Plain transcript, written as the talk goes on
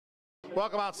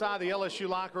Welcome outside the LSU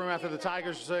locker room after the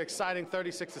Tigers' exciting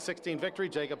 36-16 victory.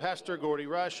 Jacob Hester, Gordy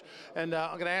Rush, and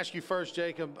I'm going to ask you first,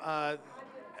 Jacob.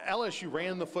 LSU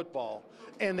ran the football,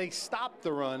 and they stopped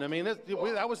the run. I mean,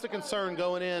 that was the concern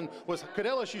going in, was could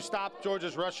LSU stop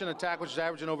Georgia's rushing attack, which is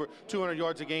averaging over 200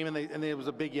 yards a game, and it was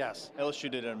a big yes.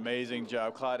 LSU did an amazing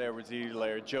job. Clyde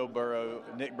Edwards-Helaire, Joe Burrow,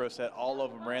 Nick Brissett, all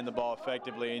of them ran the ball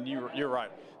effectively, and you're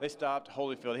right. They stopped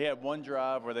Holyfield. He had one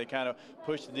drive where they kind of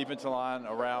pushed the defensive line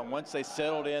around. Once they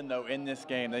settled in, though, in this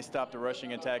game, they stopped the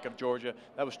rushing attack of Georgia.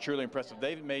 That was truly impressive.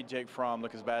 They've made Jake Fromm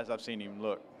look as bad as I've seen him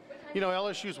look. You know,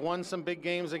 LSU's won some big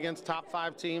games against top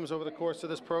 5 teams over the course of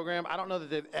this program. I don't know that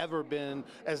they've ever been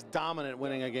as dominant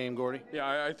winning a game, Gordy.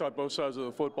 Yeah, I thought both sides of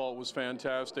the football was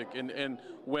fantastic. And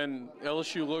when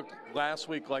LSU looked last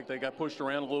week like they got pushed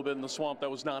around a little bit in the swamp,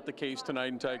 that was not the case tonight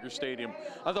in Tiger Stadium.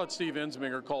 I thought Steve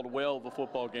Ensminger called a whale of a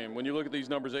football game. When you look at these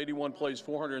numbers, 81 plays,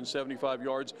 475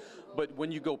 yards. But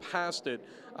when you go past it,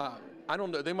 I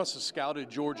don't know, they must have scouted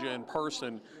Georgia in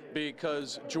person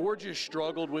because Georgia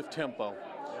struggled with tempo.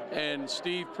 And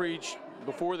Steve preached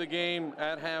before the game,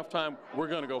 at halftime, we're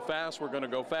going to go fast, we're going to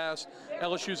go fast.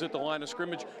 LSU's at the line of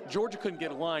scrimmage. Georgia couldn't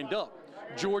get lined up.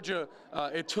 Georgia,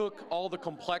 it took all the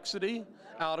complexity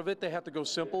out of it. They had to go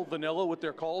simple, vanilla with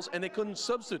their calls, and they couldn't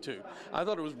substitute. I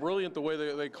thought it was brilliant the way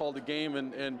they called the game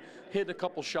and hit a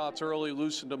couple shots early,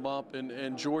 loosened them up,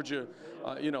 and Georgia,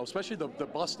 you know, especially the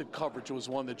busted coverage was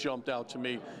one that jumped out to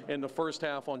me in the first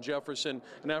half on Jefferson,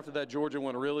 and after that Georgia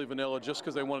went really vanilla just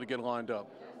because they wanted to get lined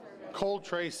up. Cole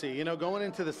Tracy, you know, going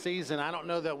into the season, I don't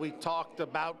know that we talked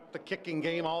about the kicking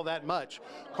game all that much.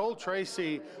 Cole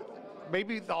Tracy,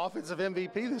 maybe the offensive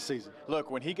MVP this season. Look,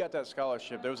 when he got that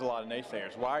scholarship, there was a lot of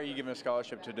naysayers. Why are you giving a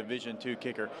scholarship to a Division II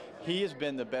kicker? He has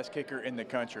been the best kicker in the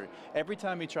country. Every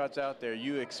time he trots out there,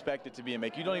 you expect it to be a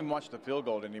make. You don't even watch the field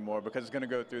goal anymore because it's going to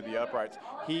go through the uprights.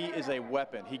 He is a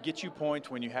weapon. He gets you points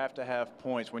when you have to have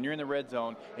points. When you're in the red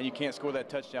zone and you can't score that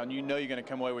touchdown, you know you're going to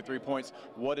come away with 3 points.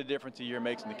 What a difference a year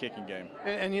makes in the kicking game.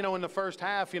 And you know, in the first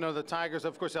half, you know, the Tigers,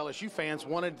 of course, LSU fans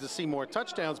wanted to see more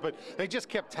touchdowns, but they just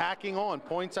kept tacking on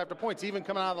points after points. Even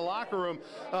coming out of the locker room,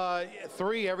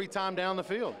 3 every time down the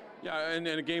field. Yeah, and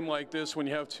in a game like this, when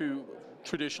you have two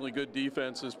traditionally good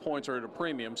defenses, points are at a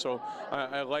premium. So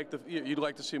you'd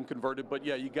like to see them converted, but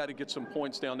yeah, you got to get some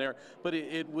points down there. But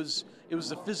it was the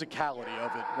physicality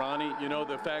of it, Ronnie. You know,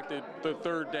 the fact that the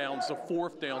third downs, the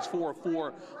fourth downs, 4 of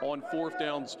 4 on fourth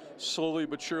downs, slowly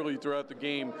but surely throughout the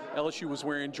game, LSU was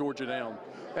wearing Georgia down.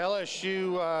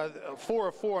 LSU 4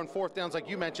 of 4 on fourth downs, like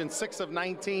you mentioned, 6 of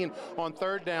 19 on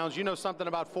third downs. You know something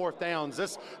about fourth downs.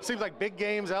 This seems like big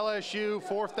games. LSU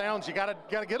fourth downs. You gotta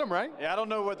get them right. Yeah, I don't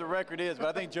know what the record is, but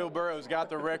I think Joe Burrow's got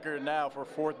the record now for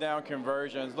fourth down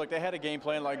conversions. Look, they had a game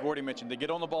plan like Gordy mentioned to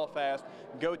get on the ball fast,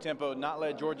 go tempo, not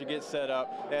let Georgia get set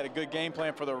up. They had a good game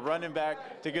plan for the running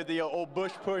back to get the old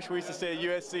Bush push we used to say at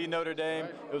USC, Notre Dame.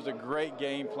 It was a great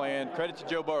game plan. Credit to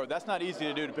Joe Burrow. That's not easy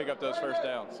to do, to pick up those first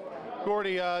downs.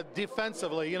 Gordy,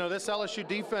 defensively, you know, this LSU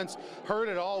defense heard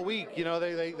it all week. You know,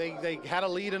 they had a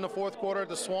lead in the fourth quarter at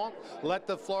the Swamp, let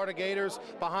the Florida Gators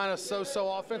behind a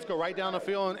so-so offense go right down the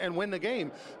field and win the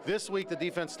game. This week, the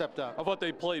defense stepped up. I thought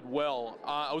they played well.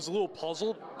 I was a little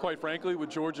puzzled, quite frankly,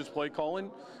 with Georgia's play calling.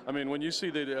 I mean, when you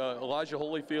see that Elijah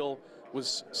Holyfield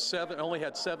only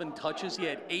had 7 touches. He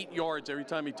had 8 yards every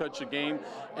time he touched the game.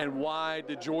 And why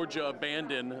did Georgia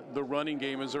abandon the running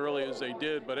game as early as they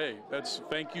did? But hey,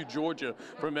 thank you, Georgia,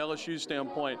 from LSU's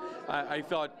standpoint. I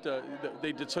thought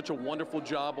they did such a wonderful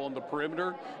job on the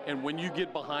perimeter. And when you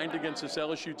get behind against this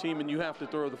LSU team and you have to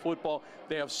throw the football,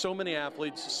 they have so many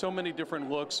athletes, so many different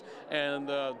looks, and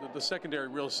the secondary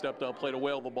really stepped up, played a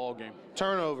whale of a ball game.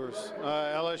 Turnovers.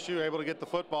 LSU able to get the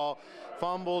football.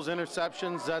 Fumbles,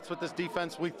 interceptions, that's what this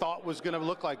defense we thought was going to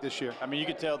look like this year. I mean, you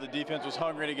could tell the defense was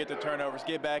hungry to get the turnovers,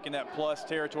 get back in that plus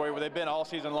territory where they've been all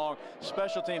season long.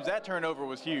 Special teams, that turnover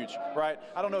was huge, right?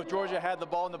 I don't know if Georgia had the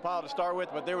ball in the pile to start with,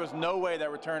 but there was no way that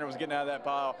returner was getting out of that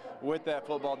pile with that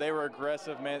football. They were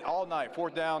aggressive, man, all night.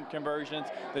 Fourth down conversions,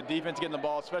 the defense getting the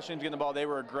ball, special teams getting the ball, they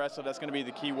were aggressive. That's going to be the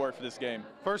key word for this game.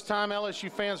 First time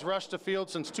LSU fans rushed the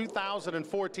field since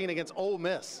 2014 against Ole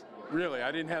Miss. Really?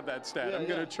 I didn't have that stat. I'm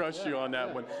going to trust you on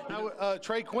that one. Now,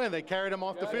 Trey Quinn, they carried him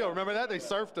off the field. Remember that? They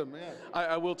surfed him.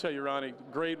 I will tell you, Ronnie,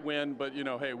 great win, but, you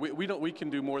know, hey, we can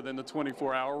do more than the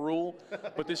 24-hour rule,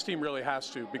 but this team really has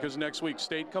to, because next week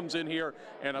State comes in here,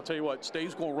 and I'll tell you what,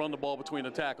 State's going to run the ball between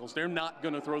the tackles. They're not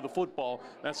going to throw the football.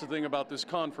 That's the thing about this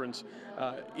conference.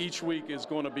 Each week is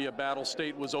going to be a battle.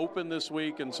 State was open this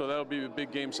week, and so that'll be a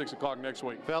big game, 6 o'clock next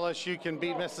week. If LSU can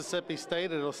beat Mississippi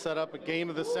State, it'll set up a game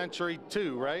of the century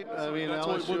too, right? I mean, That's LSU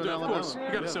what we'll and do. Of Alabama. course,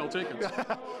 you got to sell tickets.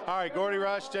 All right, Gordy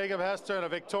Rush, Jacob Hester, and a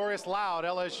victorious, loud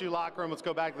LSU locker room. Let's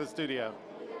go back to the studio.